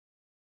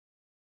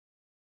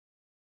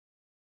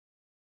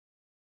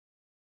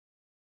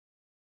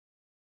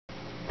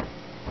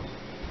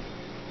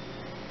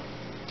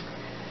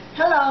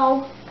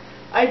Hello.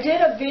 I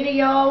did a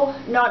video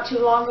not too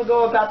long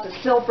ago about the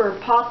silver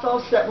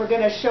pothos that we're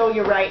going to show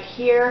you right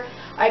here.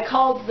 I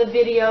called the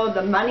video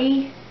the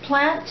money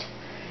plant,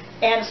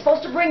 and it's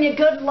supposed to bring you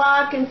good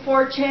luck and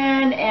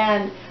fortune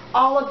and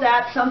all of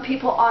that. Some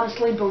people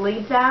honestly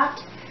believe that.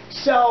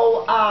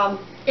 So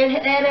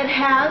it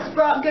has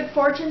brought good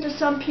fortune to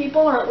some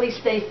people, or at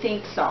least they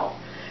think so.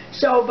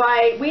 So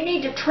we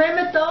need to trim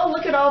it though.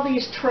 Look at all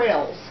these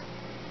trails.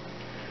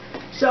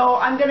 So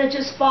I'm going to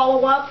just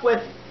follow up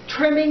with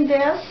trimming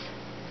this,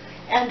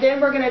 and then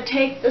we're going to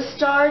take the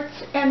starts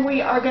and we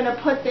are going to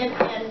put them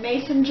in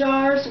mason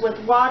jars with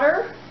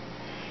water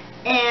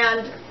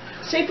and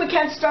see if we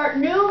can start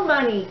new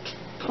money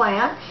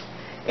plants,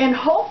 and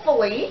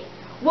hopefully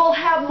we'll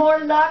have more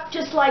luck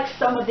just like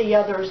some of the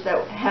others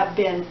that have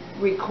been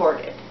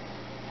recorded.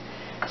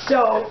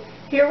 So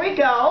here we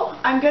go.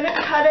 I'm going to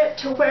cut it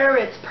to where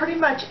it's pretty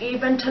much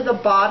even to the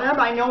bottom.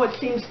 I know it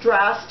seems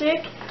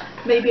drastic,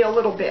 maybe a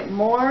little bit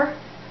more,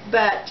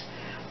 but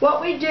what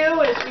we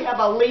do is we have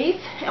a leaf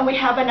and we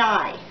have an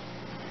eye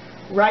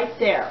right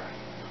there.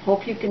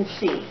 Hope you can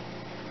see.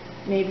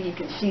 Maybe you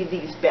can see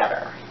these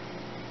better.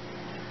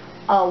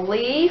 A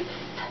leaf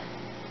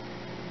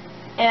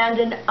and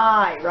an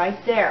eye right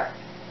there.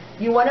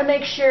 You want to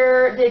make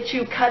sure that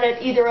you cut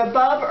it either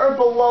above or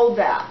below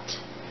that,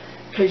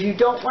 because you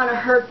don't want to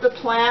hurt the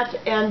plant.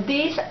 And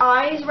these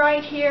eyes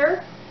right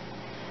here,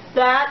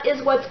 that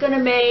is what's going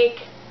to make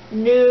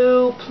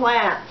new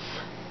plants.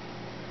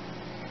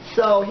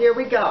 So here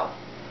we go.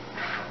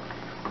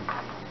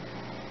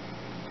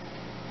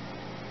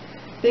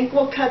 I think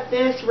we'll cut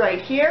this right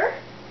here.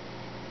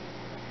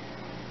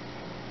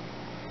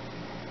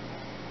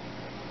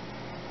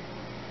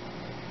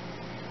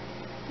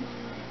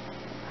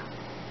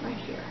 Right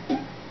here.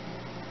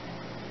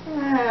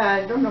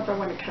 I don't know if I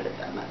want to cut it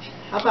that much.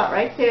 How about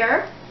right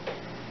there?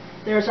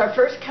 There's our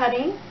first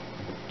cutting.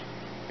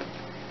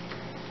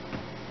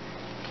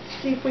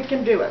 See if we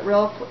can do it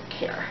real quick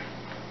here.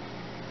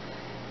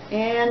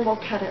 And we'll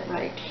cut it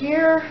right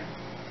here.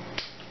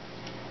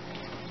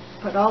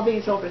 Put all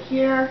these over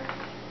here.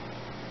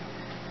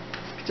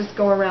 Just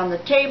go around the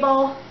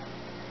table.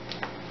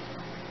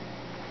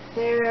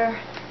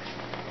 There.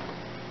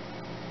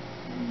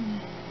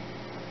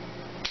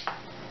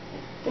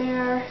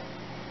 There.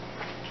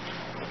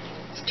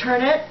 Let's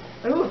turn it.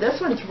 Ooh, this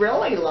one's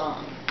really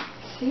long.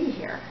 Let's see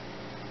here.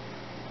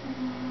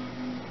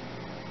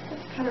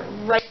 Let's cut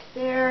it right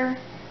there.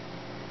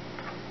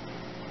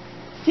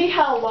 See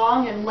how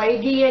long and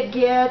leggy it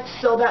gets?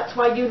 So that's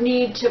why you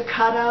need to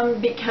cut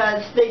them,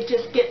 because they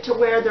just get to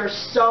where they're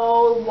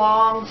so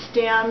long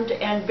stemmed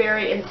and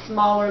very in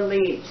smaller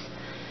leaves.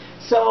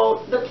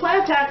 So the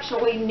plant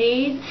actually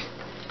needs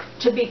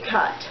to be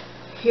cut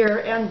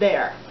here and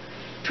there.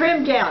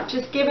 Trim down,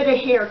 just give it a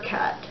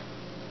haircut.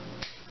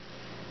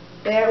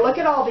 There, look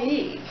at all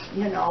these.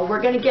 You know,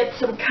 we're going to get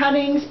some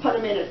cuttings, put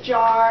them in a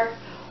jar,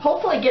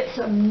 hopefully get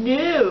some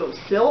new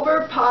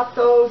silver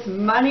pothos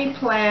money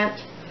plant.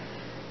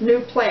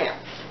 New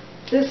plants.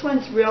 This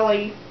one's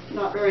really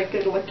not very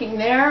good looking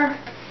there.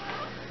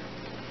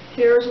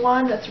 Here's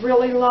one that's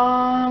really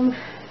long.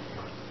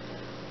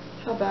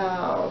 How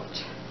about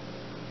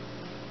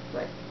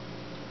right,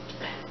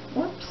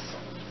 whoops,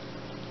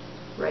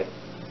 right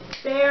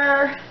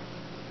there.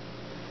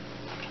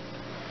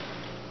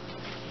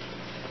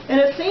 And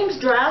it seems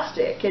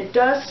drastic. It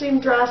does seem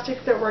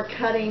drastic that we're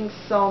cutting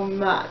so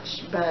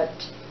much, but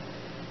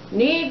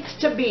needs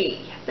to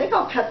be. I think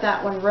I'll cut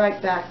that one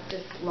right back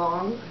this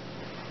long.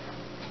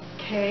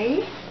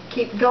 Okay,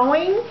 keep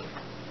going.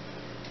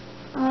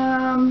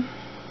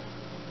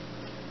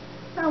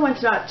 That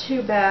one's not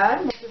too bad.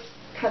 We'll just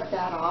cut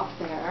that off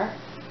there.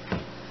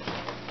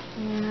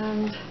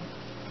 And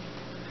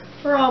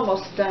we're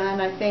almost done,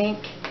 I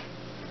think.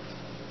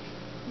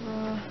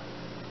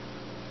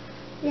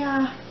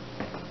 Yeah,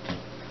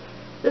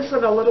 this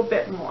one a little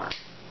bit more.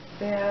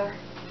 There.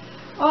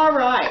 All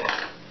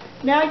right.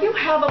 Now you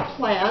have a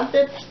plant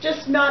that's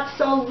just not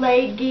so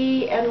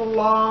leggy and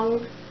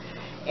long.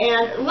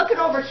 And look at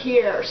over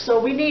here. So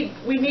we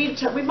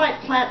might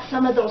plant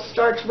some of those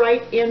starts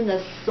right in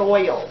the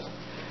soil.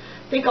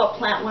 I think I'll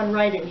plant one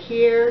right in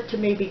here to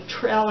maybe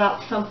trail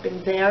out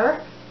something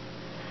there.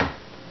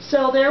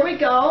 So there we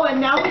go. And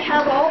now we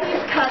have all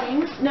these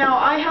cuttings. Now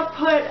I have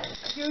put,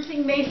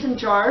 using mason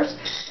jars,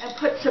 and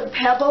put some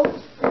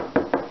pebbles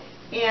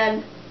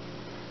in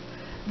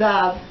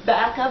the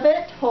back of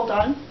it. Hold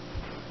on.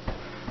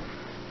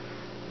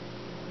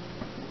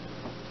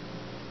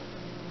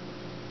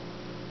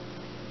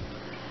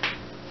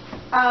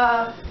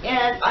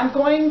 And I'm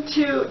going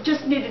to,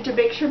 just needed to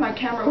make sure my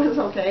camera was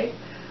okay.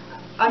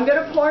 I'm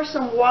going to pour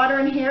some water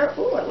in here.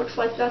 Ooh, it looks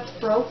like that's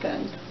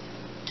broken.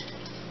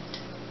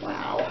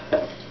 Wow.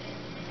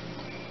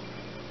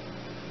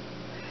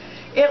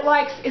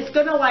 It's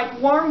going to like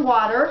warm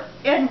water,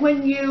 and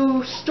when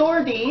you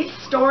store these,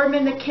 store them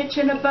in the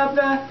kitchen above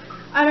the,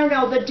 I don't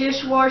know, the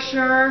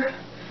dishwasher,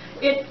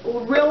 it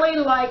really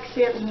likes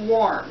it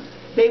warm.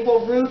 They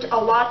will root a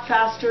lot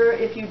faster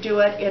if you do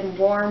it in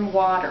warm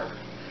water.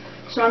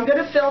 So I'm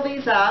going to fill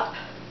these up.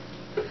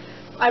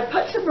 I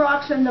put some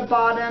rocks in the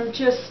bottom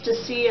just to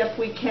see if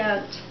we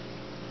can't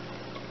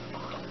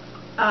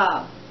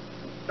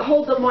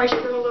hold the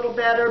moisture a little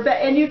better.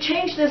 And you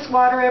change this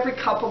water every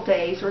couple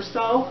days or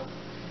so.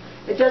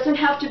 It doesn't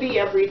have to be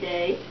every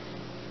day.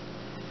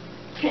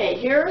 Okay,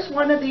 here's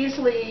one of these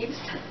leaves.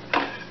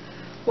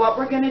 What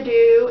we're going to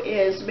do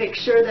is make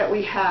sure that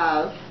we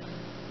have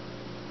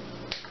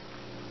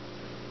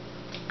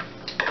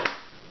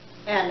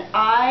an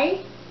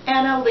eye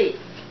and a leaf.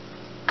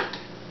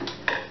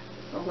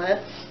 So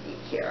let's see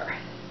here.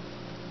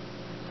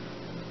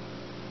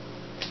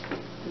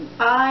 An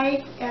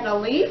eye and a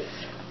leaf.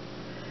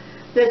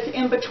 This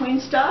in-between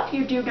stuff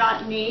you do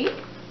not need.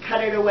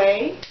 Cut it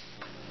away.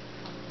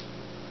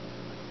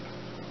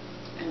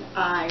 An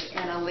eye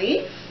and a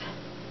leaf.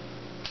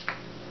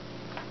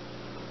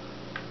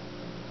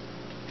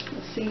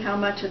 Let's see how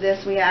much of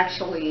this we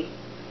actually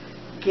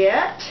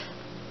get.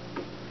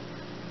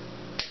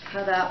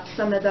 Cut up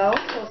some of those.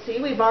 We'll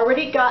see, we've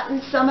already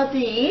gotten some of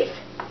these.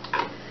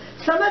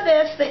 Some of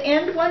this, the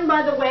end one,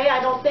 by the way, I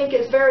don't think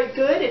is very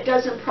good. It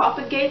doesn't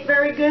propagate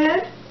very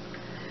good.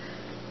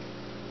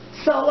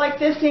 So like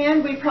this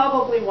end, we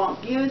probably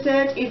won't use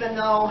it, even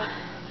though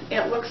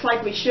it looks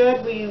like we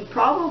should. We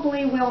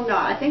probably will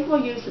not. I think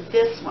we'll use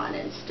this one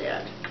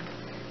instead.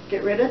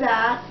 Get rid of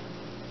that.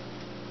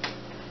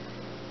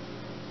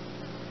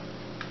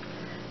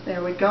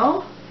 There we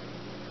go.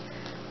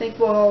 I think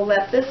we'll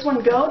let this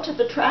one go to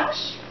the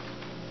trash.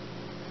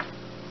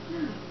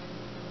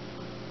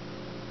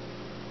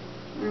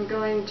 I'm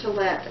going to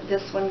let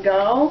this one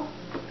go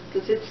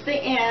because it's the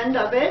end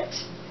of it.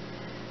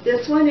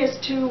 This one is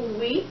too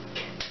weak,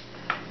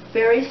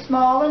 very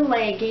small and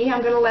leggy.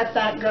 I'm going to let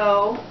that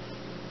go.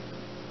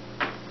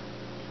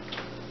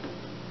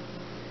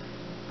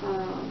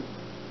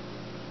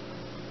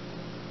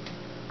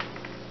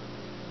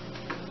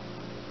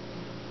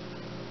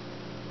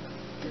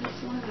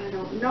 This one I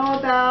don't know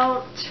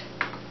about.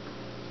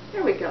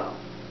 There we go.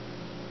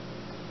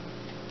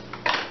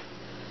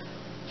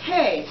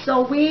 Okay,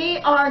 so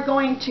we are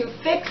going to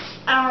fix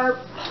our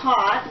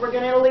pot. We're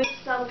going to leave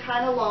some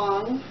kind of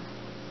long.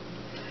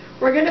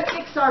 We're going to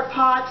fix our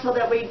pot so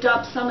that we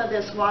dump some of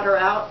this water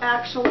out,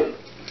 actually,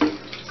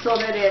 so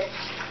that it's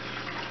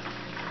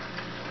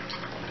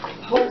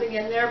holding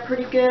in there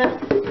pretty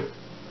good.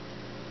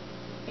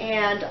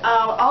 And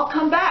I'll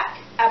come back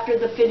after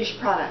the finished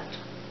product.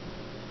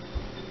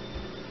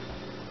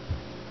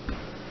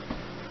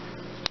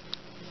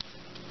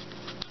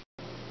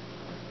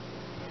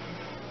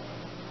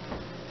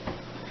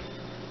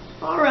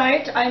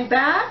 Alright, I'm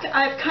back.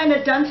 I've kind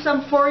of done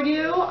some for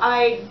you.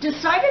 I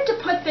decided to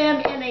put them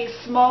in a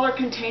smaller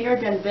container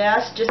than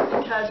this just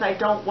because I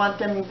don't want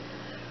them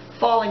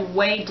falling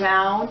way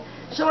down.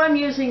 So I'm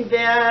using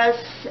this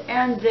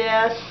and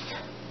this.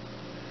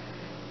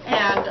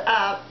 And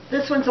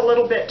this one's a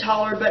little bit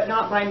taller, but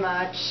not by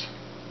much.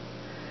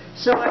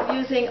 So I'm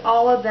using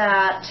all of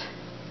that.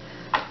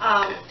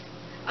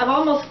 I've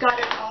almost got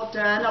it all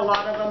done. A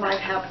lot of them I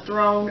have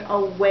thrown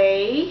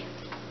away.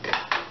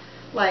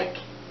 Like,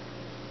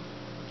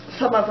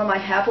 some of them I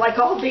have, like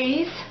all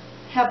these,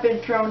 have been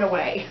thrown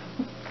away.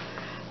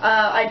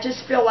 I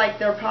just feel like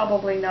they're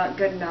probably not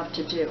good enough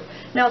to do.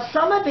 Now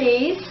some of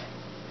these,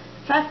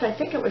 in fact I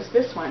think it was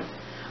this one,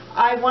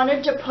 I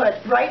wanted to put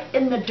right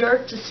in the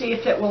dirt to see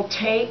if it will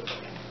take.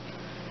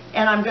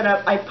 And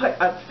I put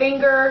a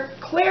finger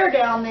clear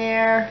down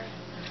there.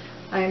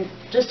 I'm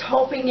just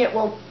hoping it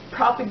will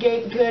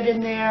propagate good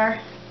in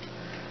there.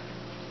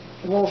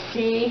 We'll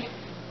see.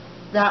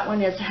 That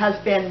one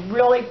has been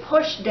really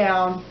pushed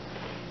down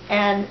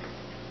and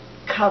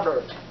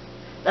covered.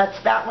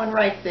 That's that one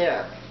right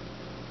there.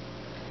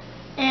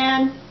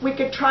 And we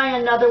could try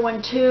another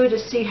one too to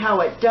see how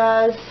it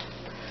does,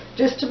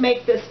 just to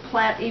make this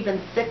plant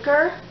even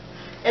thicker,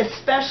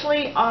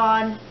 especially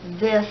on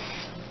this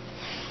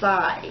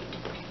side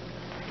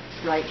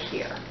right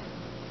here.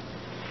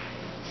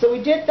 So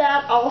we did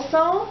that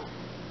also.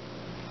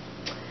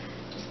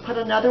 Just put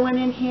another one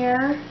in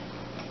here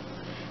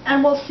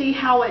and we'll see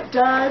how it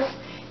does.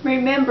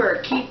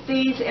 Remember, keep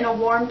these in a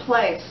warm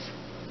place.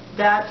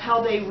 That's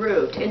how they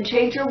root. And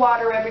change your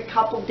water every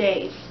couple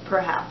days,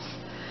 perhaps.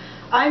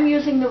 I'm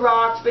using the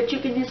rocks, but you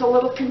can use a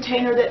little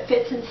container that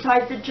fits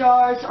inside the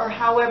jars, or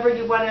however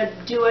you want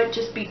to do it.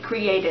 Just be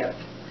creative.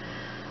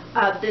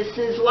 This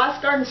is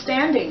Lost Garden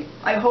Standing.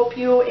 I hope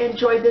you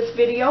enjoyed this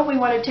video. We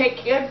want to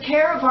take good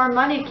care of our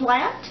money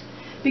plant,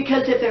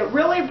 because if it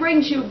really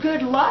brings you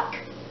good luck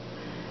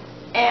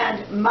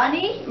and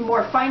money,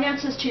 more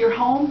finances to your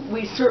home,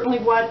 we certainly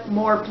want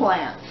more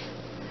plants.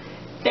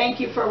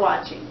 Thank you for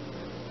watching.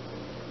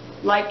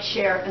 Like,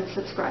 share, and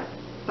subscribe.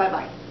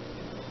 Bye-bye.